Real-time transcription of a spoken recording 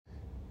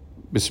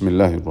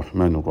Bismillah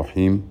ar-Rahman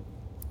ar-Rahim.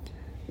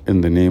 In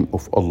the name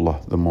of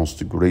Allah, the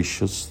most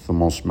gracious, the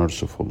most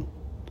merciful.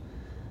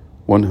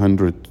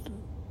 100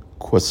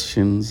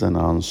 questions and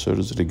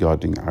answers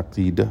regarding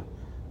Aqidah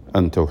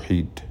and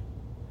Tawheed.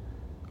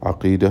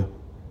 Aqidah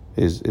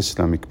is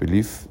Islamic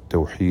belief,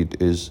 Tawheed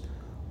is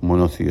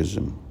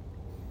monotheism.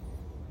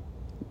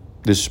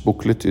 This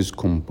booklet is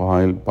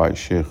compiled by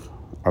Sheikh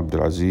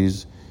Abdul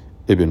Aziz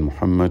ibn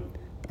Muhammad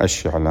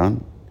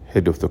Al-Sha'lan,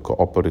 head of the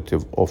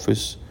Cooperative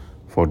Office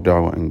for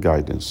Dawah and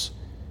Guidance,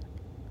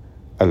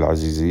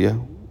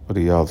 Al-Aziziyah,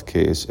 Riyadh,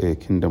 KSA,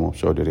 Kingdom of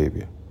Saudi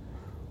Arabia.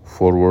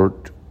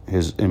 Forward,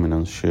 His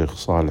Eminence Sheikh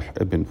Salih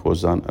ibn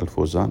Fawzan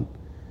Al-Fawzan,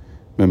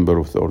 member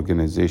of the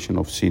Organization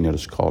of Senior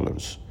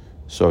Scholars,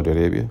 Saudi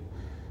Arabia.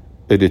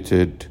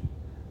 Edited,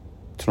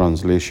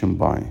 translation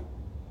by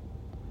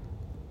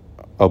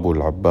Abu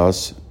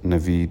al-Abbas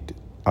Naveed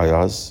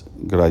Ayaz,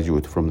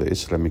 graduate from the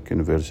Islamic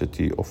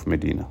University of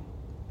Medina.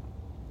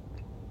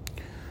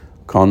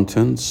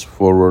 Contents,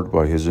 forward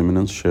by His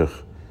Eminence Sheikh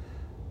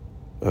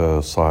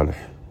Salih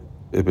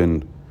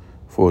ibn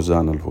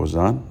Fawzan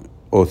Al-Fawzan.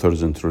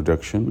 Author's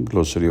introduction,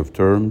 glossary of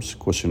terms.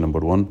 Question number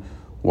 1,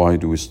 why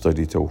do we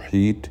study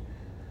Tawheed?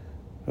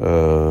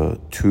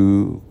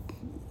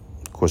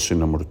 Question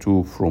number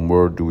 2, from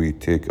where do we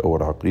take our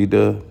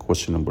Aqidah?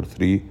 Question number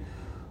 3,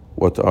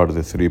 what are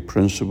the 3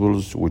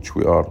 principles which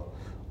we are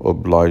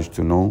obliged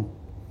to know?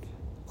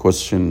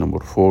 Question number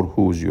 4,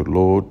 who is your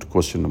Lord?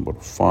 Question number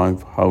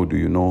 5, how do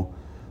you know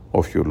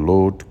of your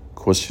Lord?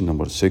 Question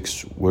number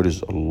 6, where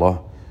is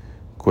Allah?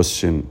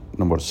 Question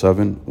number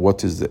 7,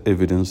 what is the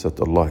evidence that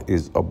Allah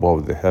is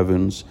above the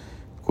heavens?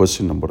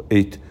 Question number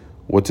 8,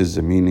 what is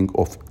the meaning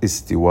of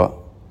istiwa?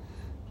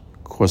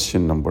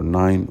 Question number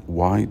 9,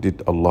 why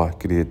did Allah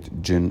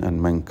create jinn and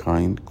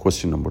mankind?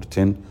 Question number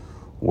 10,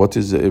 what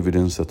is the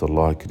evidence that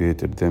Allah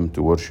created them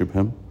to worship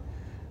Him?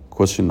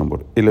 Question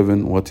number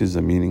 11, what is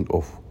the meaning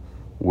of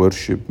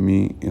worship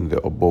me in the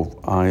above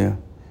ayah?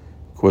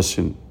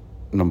 Question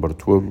number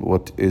 12,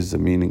 what is the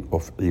meaning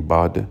of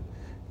ibadah?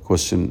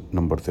 Question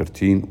number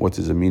 13, what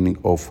is the meaning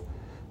of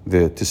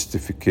the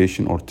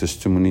testification or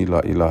testimony La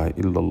ilaha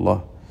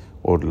illallah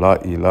or La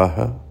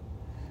ilaha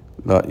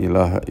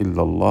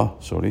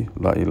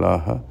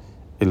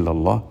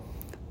illallah.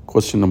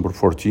 Question number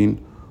 14,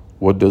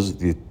 what does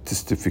the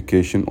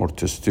testification or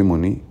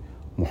testimony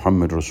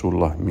Muhammad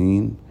Rasulullah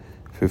mean?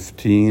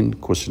 15,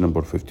 question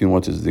number 15,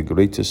 what is the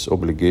greatest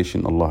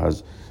obligation Allah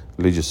has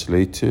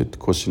legislated?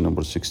 Question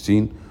number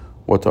 16,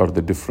 what are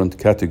the different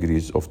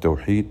categories of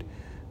Tawheed?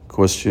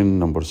 Question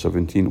number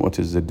 17, what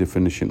is the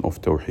definition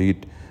of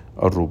Tawheed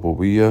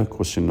al-Rububiyyah?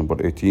 Question number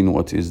 18,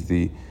 what is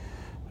the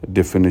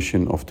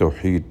definition of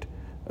Tawheed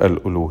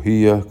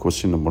al-Uluhiyyah?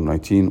 Question number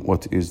 19,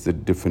 what is the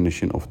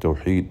definition of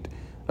Tawheed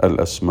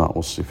al-Asma'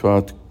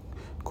 al-Sifat?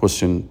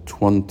 Question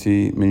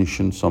 20,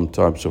 mention some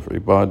types of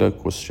ibadah.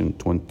 Question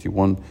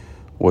 21,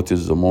 what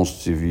is the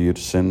most severe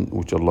sin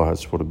which Allah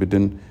has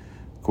forbidden?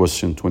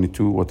 Question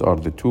 22, what are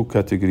the 2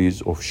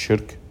 categories of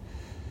shirk?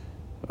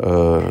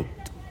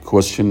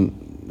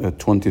 Question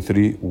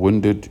 23,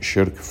 when did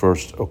shirk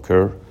first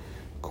occur?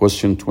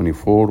 Question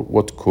 24,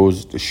 what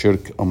caused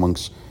shirk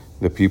amongst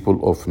the people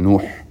of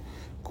Nuh?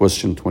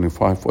 Question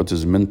 25, what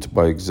is meant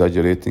by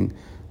exaggerating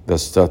the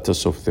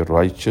status of the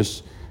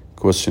righteous?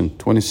 Question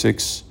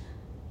 26,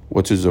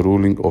 what is the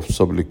ruling of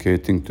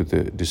supplicating to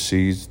the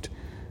deceased?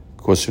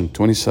 Question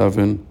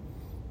 27,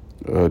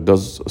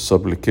 does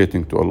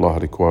supplicating to Allah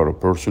require a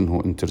person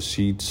who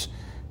intercedes?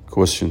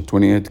 Question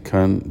 28,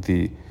 can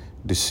the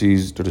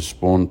deceased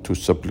respond to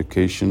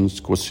supplications?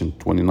 Question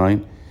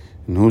 29,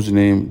 in whose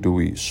name do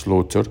we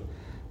slaughter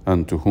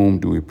and to whom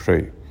do we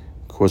pray?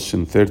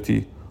 Question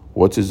 30,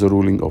 what is the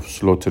ruling of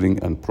slaughtering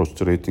and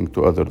prostrating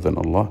to other than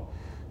Allah?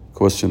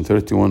 Question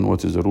 31,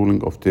 what is the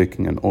ruling of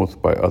taking an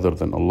oath by other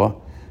than Allah?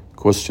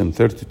 Question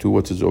 32,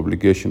 what is the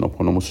obligation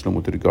upon a Muslim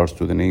with regards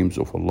to the names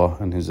of Allah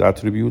and His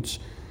attributes?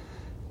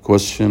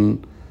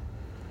 Question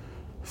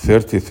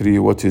 33,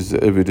 what is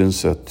the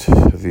evidence that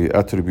the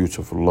attributes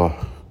of Allah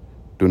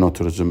do not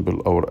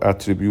resemble our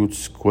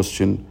attributes?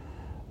 Question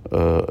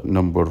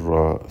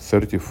number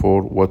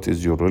 34, what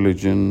is your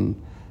religion?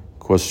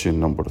 Question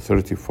number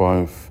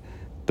 35,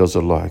 does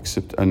Allah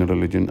accept any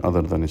religion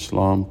other than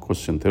Islam?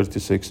 Question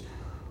 36,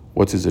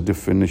 what is the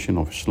definition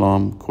of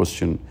Islam?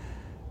 Question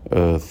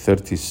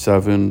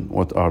 37,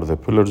 what are the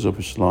pillars of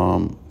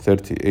Islam?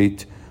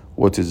 38,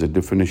 what is the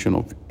definition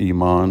of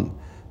Iman?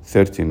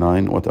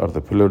 39, what are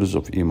the pillars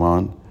of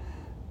Iman?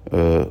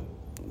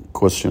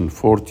 Question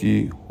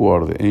 40, who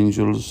are the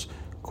angels?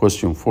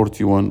 Question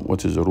 41,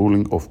 what is the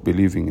ruling of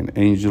believing in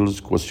angels?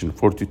 Question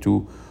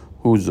 42,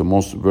 who is the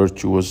most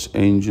virtuous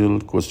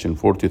angel? Question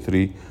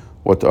 43,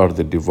 what are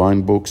the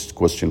divine books?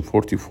 Question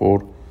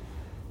 44,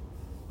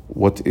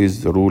 what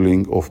is the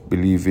ruling of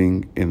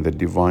believing in the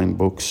divine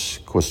books?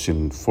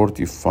 Question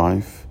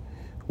 45,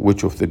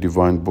 which of the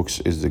divine books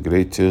is the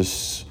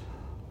greatest?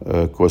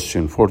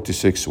 Question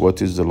 46,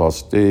 what is the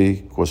last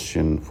day?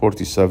 Question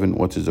 47,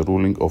 what is the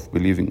ruling of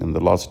believing in the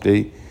last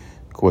day?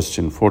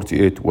 Question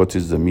 48, what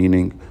is the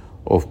meaning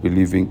of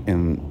believing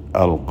in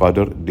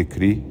Al-Qadr,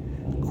 decree?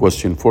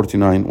 Question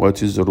 49,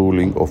 what is the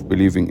ruling of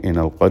believing in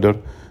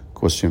Al-Qadr?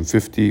 Question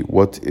 50,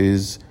 what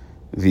is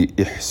the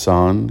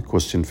Ihsan?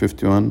 Question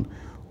 51,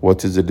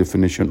 what is the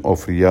definition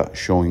of Riya,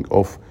 showing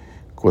off?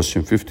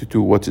 Question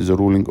 52, what is the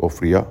ruling of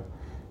Riya?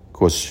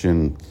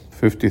 Question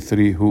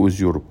 53, who is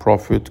your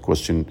prophet?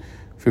 Question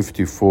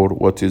 54,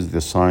 what is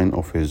the sign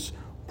of his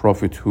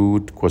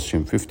prophethood?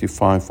 Question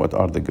 55, what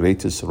are the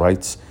greatest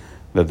rights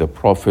that the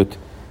prophet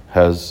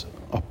has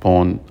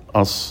upon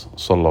us,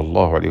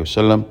 sallallahu alaihi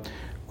wasallam?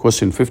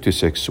 Question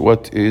 56,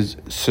 what is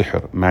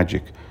sihr,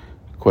 magic?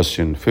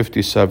 Question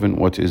 57,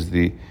 what is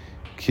the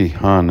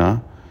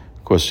kihana?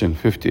 Question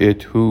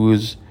 58, who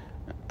is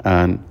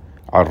an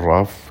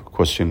arraf?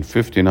 Question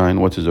 59,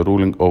 what is the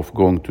ruling of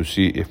going to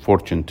see a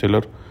fortune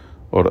teller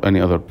or any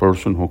other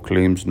person who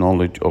claims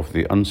knowledge of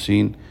the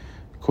unseen?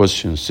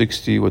 Question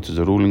 60, what is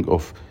the ruling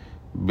of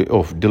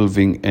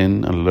delving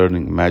in and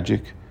learning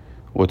magic?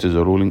 What is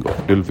the ruling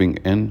of delving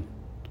in?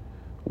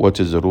 What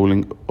is the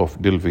ruling of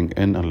delving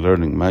in and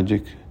learning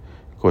magic?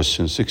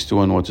 Question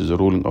 61, what is the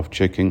ruling of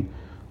checking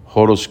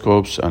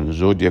horoscopes and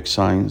zodiac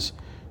signs?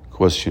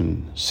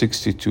 Question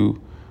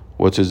 62,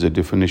 what is the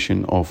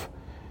definition of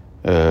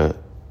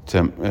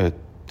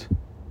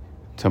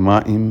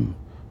Tama'im?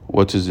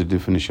 What is the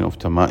definition of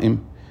Tama'im?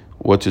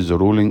 What is the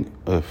ruling?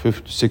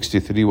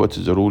 63, what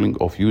is the ruling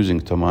of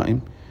using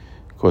Tama'im?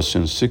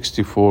 Question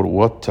 64,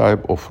 what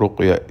type of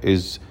ruqya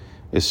is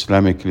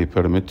Islamically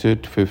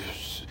permitted?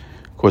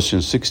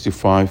 Question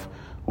 65,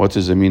 what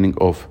is the meaning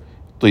of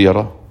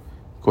tiyara?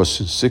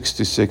 Question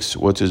 66,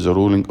 what is the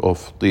ruling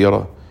of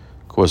tiyara?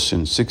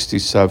 Question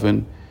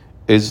 67,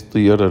 is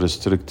tiyara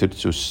restricted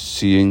to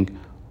seeing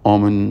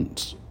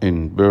omens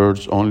in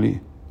birds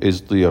only?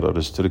 Is tiyara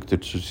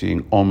restricted to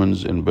seeing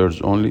omens in birds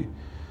only?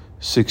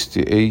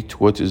 68,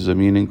 what is the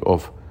meaning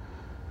of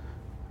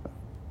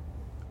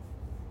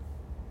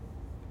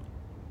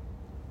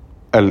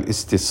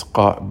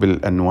al-istisqa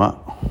bil-anwa?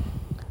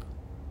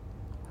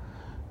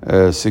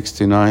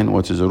 69,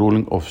 what is the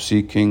ruling of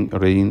seeking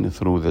rain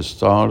through the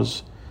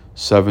stars?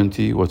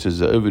 70, what is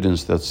the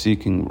evidence that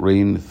seeking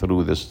rain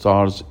through the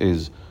stars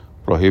is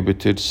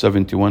prohibited?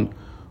 71,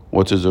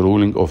 what is the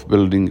ruling of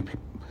building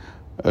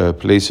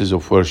places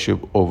of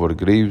worship over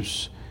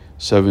graves?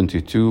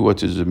 72,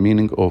 what is the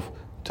meaning of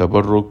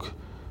tabarruk?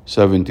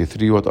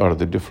 73, what are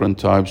the different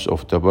types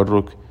of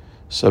tabarruk?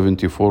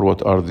 74,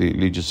 what are the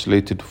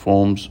legislated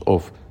forms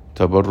of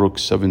tabarruk?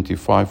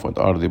 75, what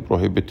are the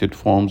prohibited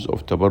forms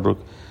of tabarruk?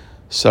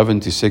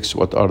 76,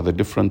 what are the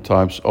different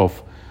types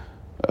of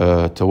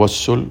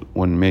tawassul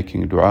when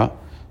making dua?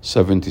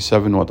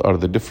 77, what are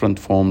the different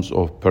forms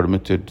of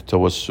permitted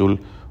tawassul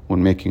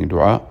when making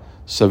dua?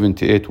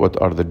 78,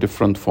 what are the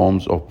different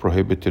forms of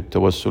prohibited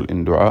tawassul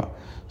in dua?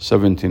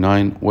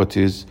 79, what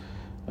is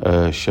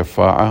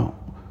shafa'ah,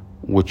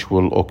 which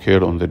will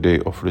occur on the day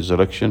of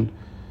resurrection?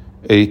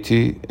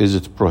 80, is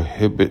it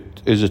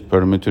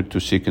permitted to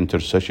seek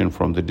intercession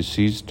from the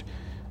deceased?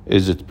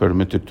 Is it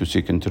permitted to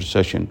seek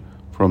intercession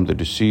from the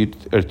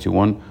deceased?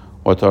 31,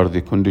 what are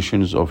the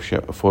conditions for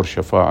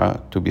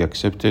shafa'ah to be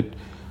accepted?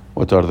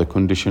 What are the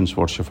conditions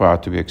for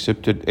shafa'ah to be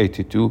accepted?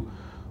 82,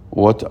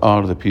 what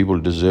are the people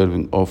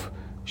deserving of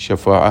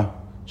shafa'ah?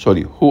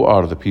 Who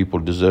are the people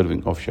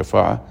deserving of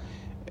shafa'ah?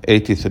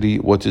 83,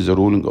 what is the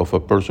ruling of a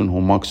person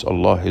who mocks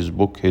Allah, his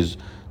book, his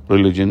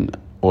religion,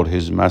 or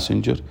his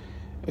messenger?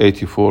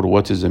 84,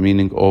 what is the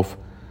meaning of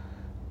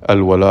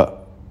al-wala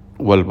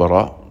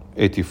wal-bara?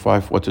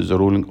 85, what is the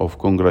ruling of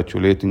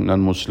congratulating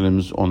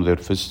non-Muslims on their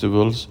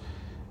festivals?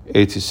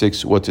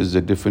 86, what is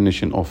the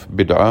definition of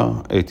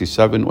bid'ah?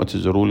 87, what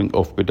is the ruling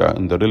of bid'ah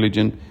in the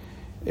religion?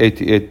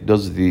 88,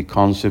 does the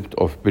concept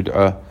of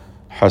bid'ah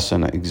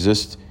hasana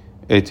exist?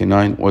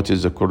 89, what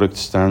is the correct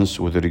stance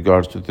with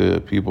regard to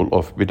the people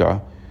of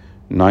bid'ah?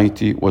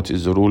 90, what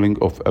is the ruling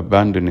of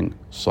abandoning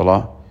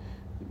salah?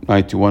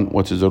 91,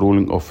 what is the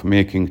ruling of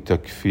making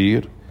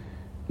takfir?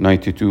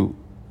 92,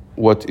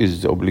 what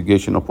is the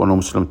obligation upon a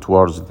Muslim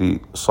towards the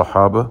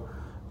Sahaba?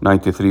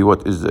 93,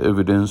 what is the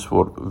evidence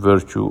for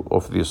virtue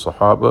of the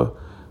Sahaba?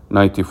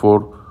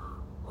 94,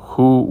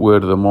 who were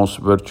the most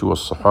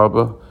virtuous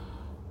Sahaba?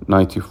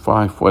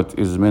 95, what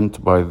is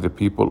meant by the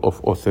people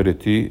of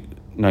authority?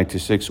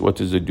 96, what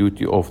is the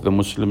duty of the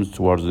Muslims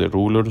towards their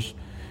rulers?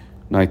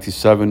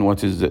 97,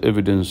 what is the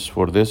evidence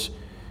for this?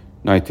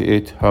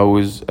 98, how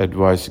is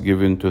advice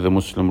given to the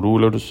Muslim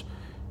rulers?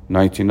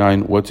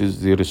 99, what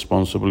is the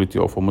responsibility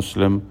of a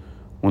Muslim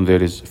when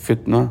there is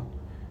fitna?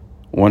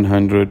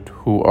 100,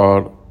 who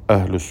are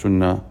Ahlul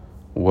Sunnah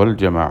wal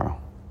Jama'ah?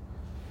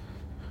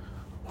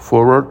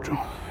 Forward,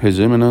 His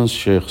Eminence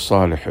Shaykh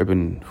Salih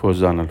ibn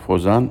Fawzan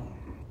al-Fawzan.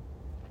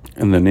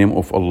 In the name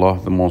of Allah,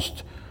 the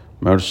most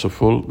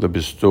merciful, the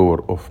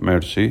bestower of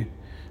mercy,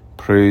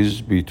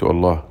 praise be to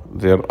Allah.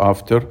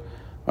 Thereafter,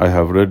 I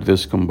have read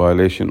this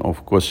compilation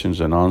of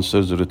questions and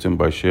answers written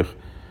by Sheikh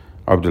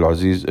Abdul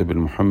Aziz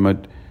ibn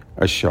Muhammad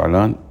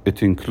al-Sha'lan.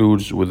 It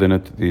includes within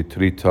it the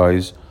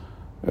treatise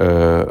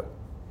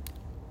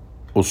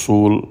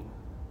Usul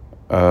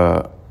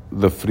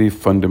the three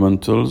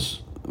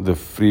fundamentals, the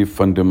three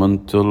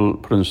fundamental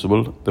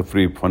principles,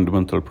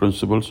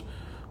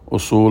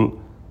 أصول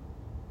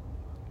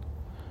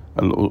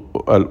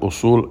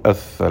الأصول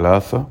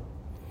الثلاثة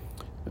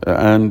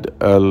and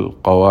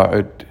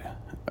القواعد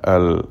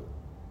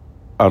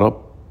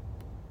الأرب,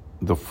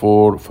 the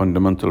four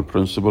fundamental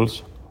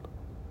principles,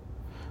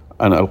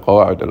 and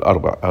القواعد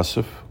الأربع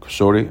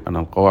and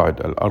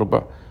القواعد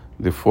الأربع,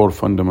 the four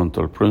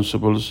fundamental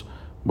principles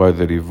by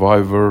the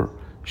reviver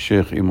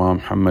Sheikh Imam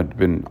Muhammad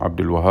bin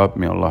Abdul Wahhab,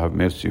 may Allah have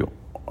mercy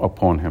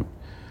upon him.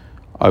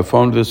 I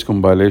found this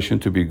compilation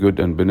to be good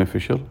and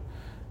beneficial,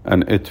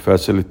 and it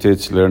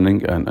facilitates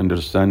learning and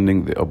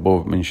understanding the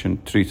above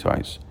mentioned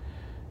treatise.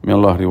 May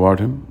Allah reward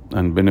him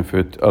and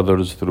benefit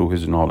others through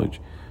his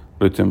knowledge.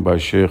 Written by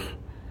Sheikh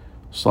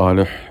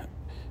Salih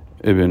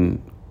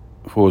ibn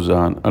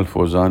Fawzan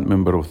al-Fawzan,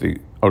 member of the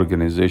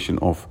Organization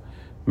of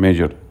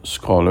Major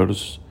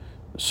Scholars,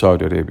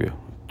 Saudi Arabia,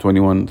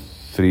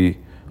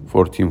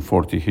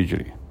 21/3/1440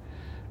 Hijri.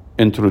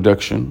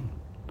 Introduction.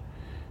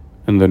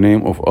 In the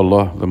name of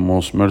Allah, the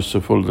most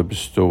merciful, the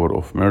bestower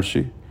of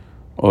mercy.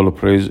 All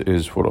praise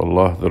is for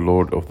Allah, the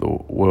Lord of the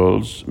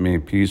worlds. May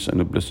peace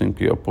and blessing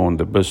be upon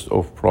the best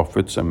of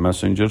prophets and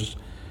messengers.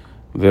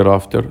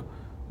 Thereafter,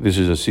 this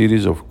is a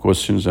series of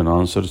questions and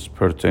answers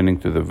pertaining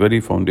to the very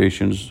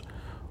foundations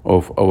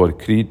of our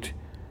creed,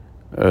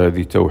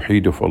 the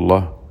Tawheed of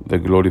Allah, the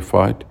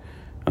glorified,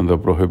 and the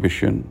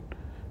prohibition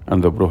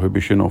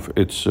of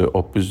its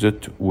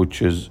opposite,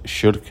 which is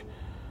shirk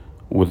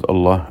with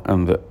Allah,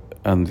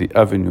 and the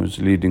avenues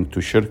leading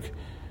to shirk.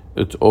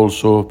 It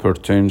also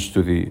pertains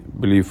to the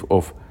belief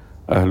of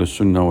Ahl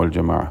Sunnah wal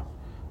Jama'ah.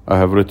 I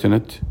have written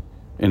it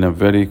in a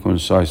very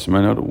concise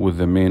manner, with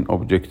the main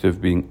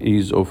objective being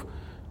ease of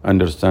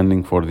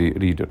understanding for the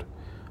reader.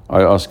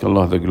 I ask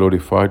Allah the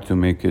glorified to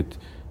make it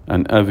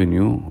an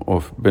avenue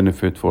of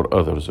benefit for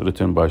others.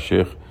 Written by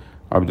Sheikh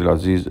Abdul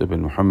Aziz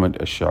ibn Muhammad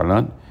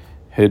al-Sha'lan,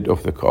 head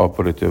of the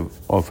Cooperative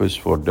Office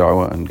for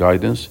Da'wah and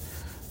Guidance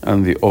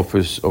and the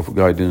Office of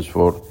Guidance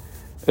for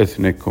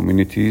Ethnic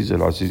Communities,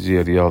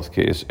 Al-Aziziyya Riyadh,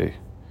 KSA.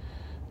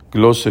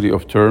 Glossary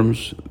of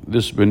terms.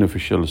 This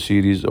beneficial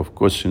series of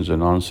questions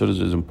and answers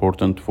is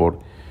important for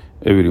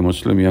every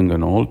Muslim, young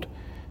and old.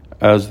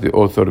 As the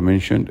author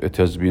mentioned, it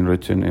has been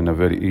written in a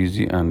very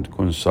easy and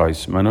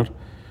concise manner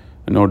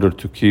in order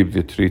to keep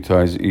the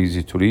treatise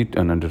easy to read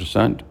and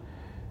understand.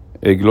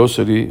 A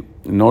glossary.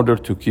 In order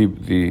to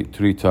keep the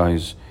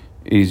treatise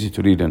easy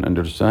to read and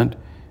understand,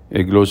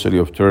 a glossary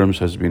of terms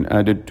has been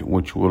added,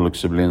 which will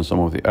explain some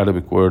of the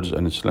Arabic words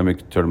and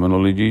Islamic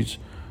terminologies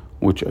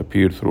which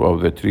appear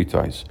throughout the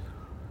treatise.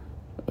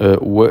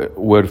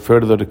 Where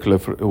further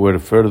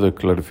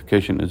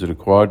clarification is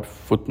required,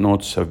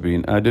 footnotes have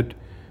been added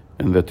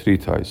in the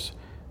treatise.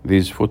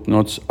 These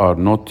footnotes are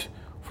not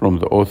from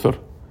the author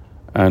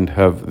and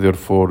have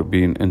therefore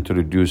been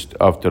introduced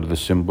after the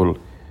symbol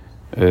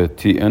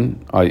TN,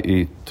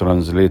 i.e.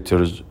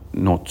 translator's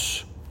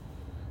notes.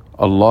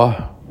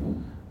 Allah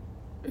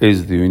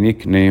is the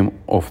unique name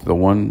of the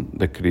One,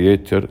 the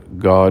Creator,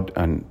 God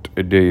and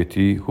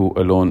Deity, who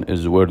alone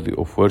is worthy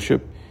of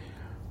worship.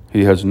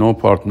 He has no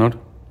partner,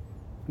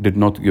 did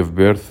not give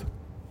birth,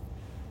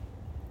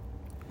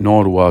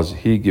 nor was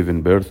he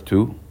given birth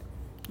to,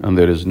 and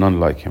there is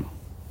none like him.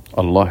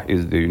 Allah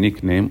is the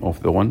unique name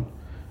of the One,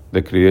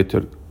 the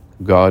Creator,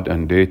 God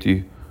and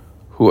Deity,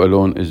 who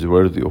alone is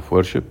worthy of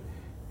worship.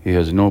 He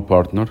has no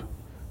partner,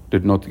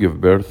 did not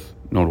give birth,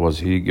 nor was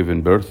he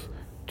given birth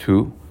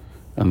to,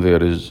 and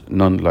there is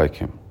none like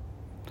him.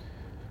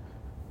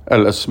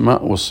 Al-Asma'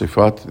 wa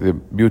Sifat, the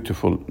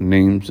beautiful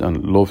names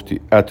and lofty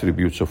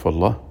attributes of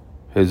Allah.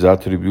 His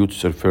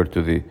attributes refer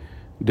to the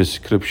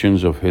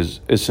descriptions of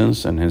His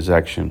essence and His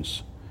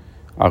actions.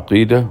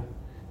 Aqidah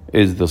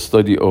is the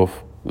study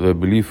of the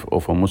belief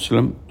of a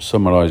Muslim,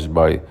 summarized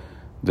by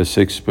the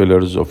 6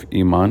 pillars of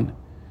Iman: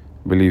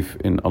 belief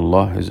in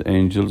Allah, His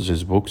angels,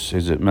 His books,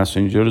 His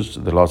messengers,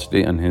 the last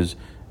day, and His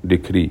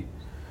decree.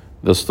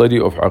 The study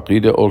of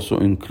Aqidah also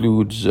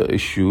includes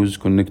issues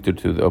connected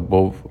to the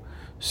above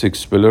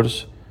 6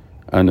 pillars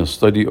and a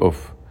study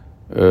of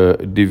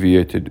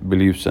deviated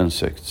beliefs and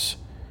sects.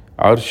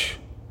 Arsh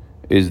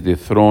is the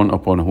throne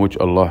upon which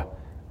Allah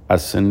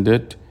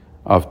ascended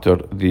after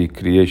the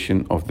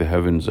creation of the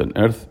heavens and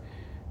earth.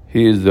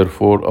 He is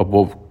therefore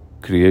above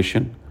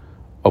creation,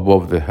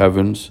 above the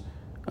heavens,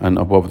 and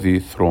above the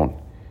throne.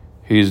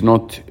 He is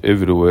not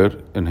everywhere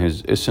in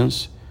His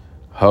essence.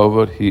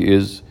 However, He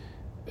is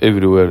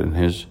everywhere in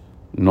His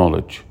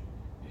knowledge,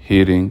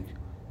 hearing,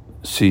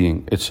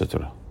 seeing,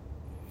 etc.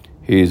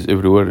 He is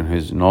everywhere in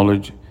His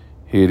knowledge,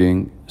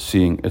 hearing,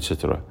 seeing,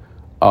 etc.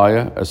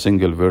 Ayah, a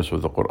single verse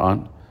of the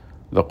Quran.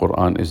 The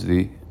Quran is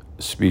the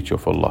speech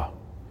of Allah.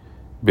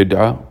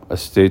 Bid'ah, a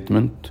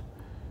statement,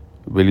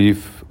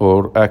 belief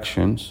or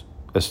actions,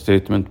 a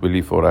statement,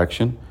 belief or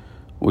action,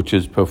 which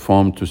is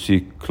performed to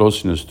seek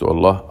closeness to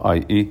Allah,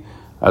 i.e.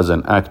 as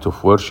an act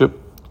of worship.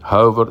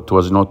 However, it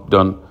was not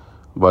done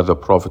by the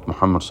Prophet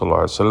Muhammad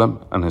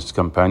ﷺ and his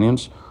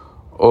companions,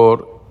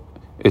 or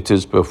it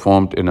is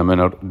performed in a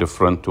manner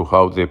different to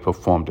how they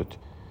performed it.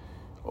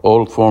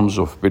 All forms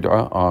of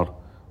bid'ah are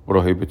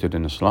prohibited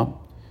in Islam.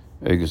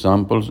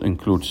 Examples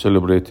include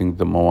celebrating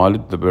the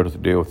Mawalid, the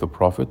birthday of the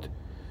Prophet,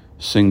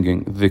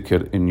 singing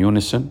dhikr in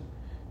unison,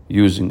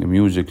 using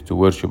music to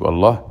worship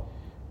Allah,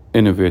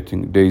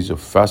 innovating days of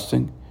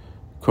fasting,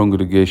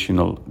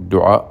 congregational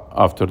dua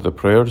after the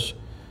prayers,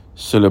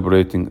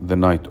 celebrating the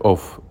night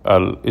of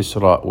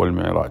Al-Isra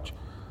wal-Mi'raj.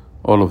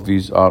 All of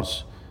these are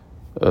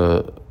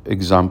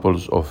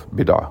examples of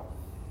bid'ah.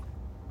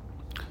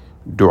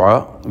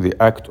 Dua, the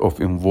act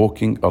of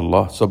invoking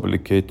Allah,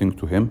 supplicating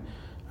to Him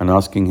and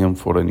asking Him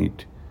for a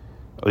need.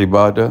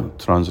 Ibadah,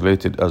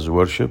 translated as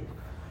worship,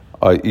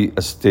 i.e.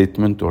 a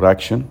statement or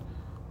action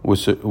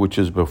which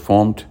is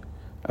performed,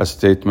 a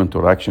statement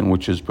or action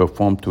which is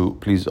performed to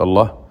please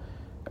Allah,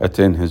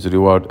 attain His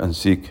reward and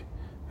seek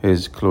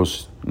His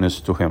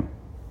closeness to Him.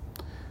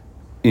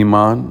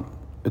 Iman,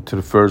 it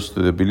refers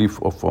to the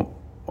belief of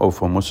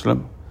a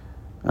Muslim,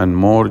 and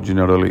more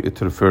generally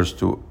it refers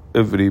to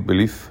every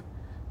belief,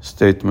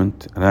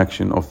 statement and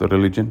action of the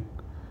religion.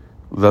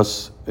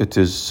 Thus it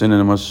is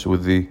synonymous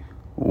with the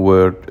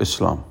word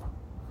Islam.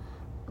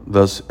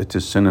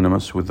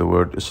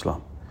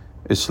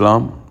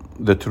 Islam,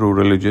 the true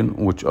religion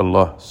which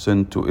Allah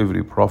sent to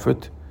every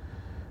prophet,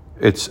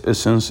 its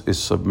essence is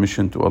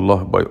submission to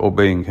Allah by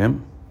obeying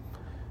Him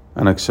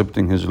and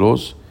accepting His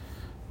laws.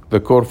 The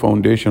core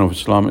foundation of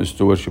Islam is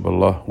to worship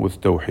Allah with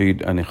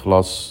tawheed and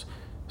ikhlas,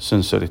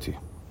 sincerity.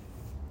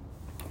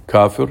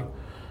 Kafir,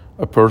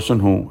 a person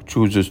who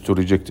chooses to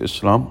reject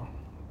Islam,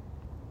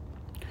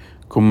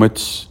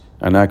 commits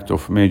an act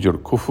of major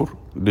kufr,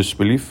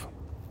 disbelief,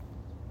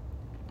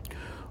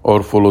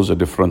 or follows a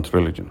different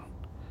religion.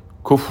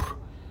 Kufr,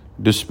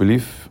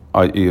 disbelief,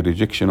 i.e.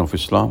 rejection of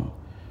Islam,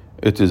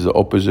 it is the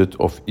opposite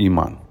of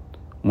Iman.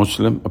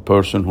 Muslim, a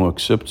person who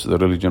accepts the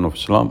religion of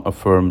Islam,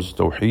 affirms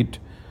Tawheed,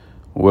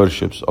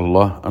 worships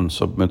Allah and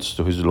submits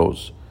to His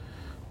laws.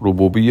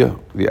 Rububiyyah,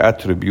 the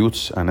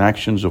attributes and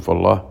actions of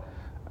Allah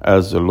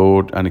as the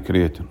Lord and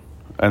Creator.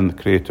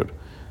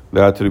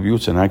 The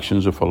attributes and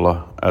actions of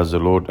Allah as the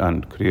Lord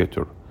and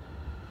Creator.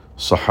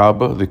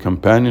 Sahaba, the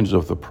companions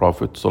of the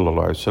Prophet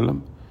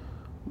ﷺ.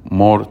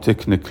 More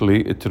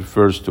technically, it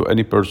refers to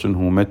any person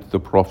who met the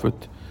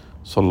Prophet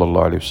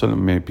ﷺ,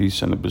 may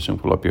peace and blessing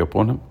of Allah be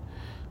upon him,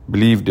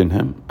 believed in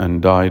him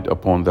and died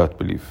upon that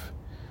belief.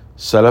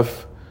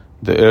 Salaf,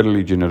 the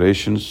early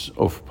generations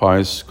of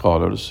pious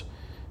scholars,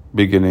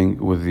 beginning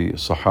with the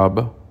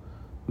Sahaba,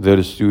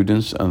 their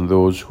students and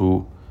those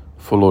who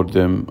followed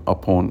them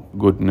upon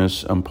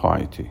goodness and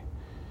piety.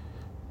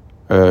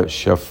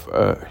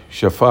 Shafa'ah,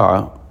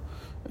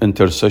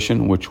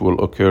 intercession, which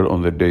will occur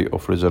on the day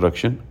of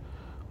resurrection,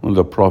 when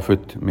the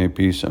Prophet, may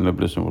peace and the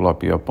blessing of Allah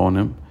be upon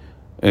him,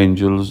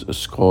 angels,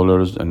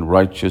 scholars and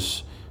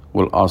righteous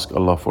will ask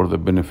Allah for the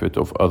benefit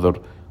of other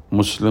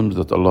Muslims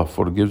that Allah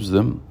forgives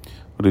them,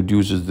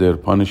 reduces their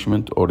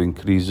punishment or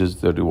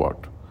increases their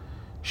reward.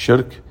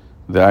 Shirk,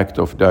 the act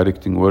of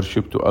directing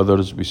worship to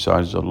others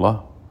besides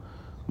Allah.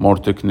 More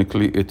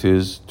technically, it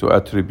is to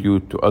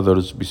attribute to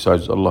others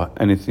besides Allah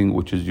anything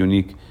which is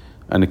unique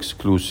and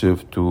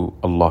exclusive to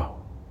Allah.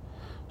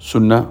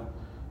 Sunnah,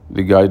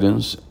 the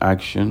guidance,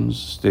 actions,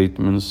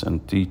 statements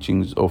and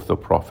teachings of the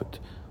Prophet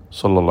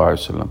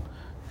ﷺ.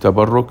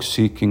 Tabarruk,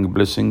 seeking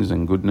blessings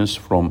and goodness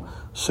from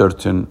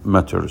certain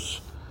matters.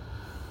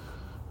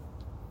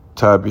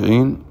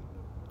 Tabi'een,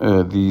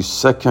 the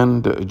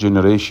second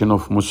generation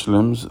of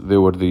Muslims, they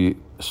were the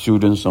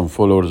students and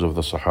followers of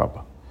the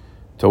Sahaba.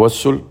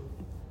 Tawassul,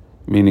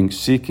 meaning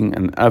seeking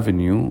an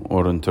avenue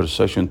or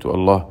intercession to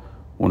Allah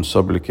when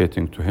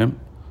supplicating to Him,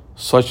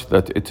 such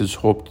that it is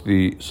hoped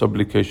the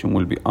supplication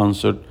will be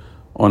answered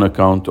on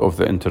account of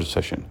the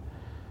intercession.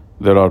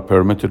 There are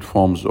permitted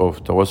forms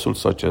of tawassul,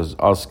 such as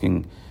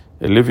asking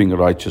a living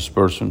righteous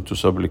person to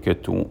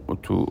supplicate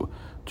to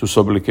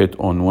supplicate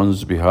on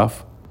one's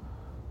behalf,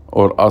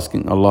 or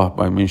asking Allah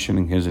by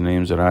mentioning His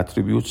names and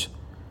attributes.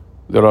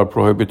 There are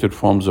prohibited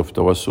forms of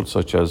tawassul,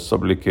 such as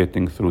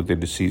supplicating through the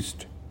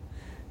deceased.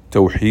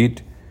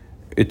 Tawheed,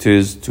 it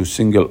is to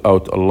single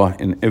out Allah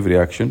in every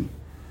action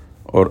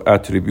or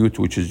attribute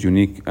which is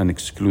unique and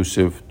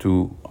exclusive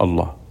to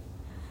Allah.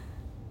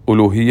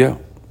 Uluhiyyah,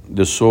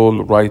 the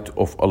sole right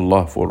of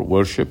Allah for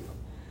worship.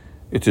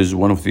 It is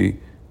one of the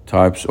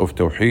types of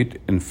Tawheed,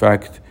 in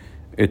fact,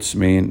 its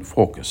main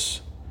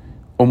focus.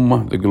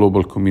 Ummah, the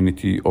global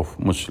community of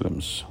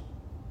Muslims.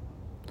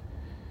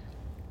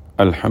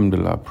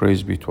 Alhamdulillah,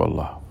 praise be to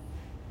Allah.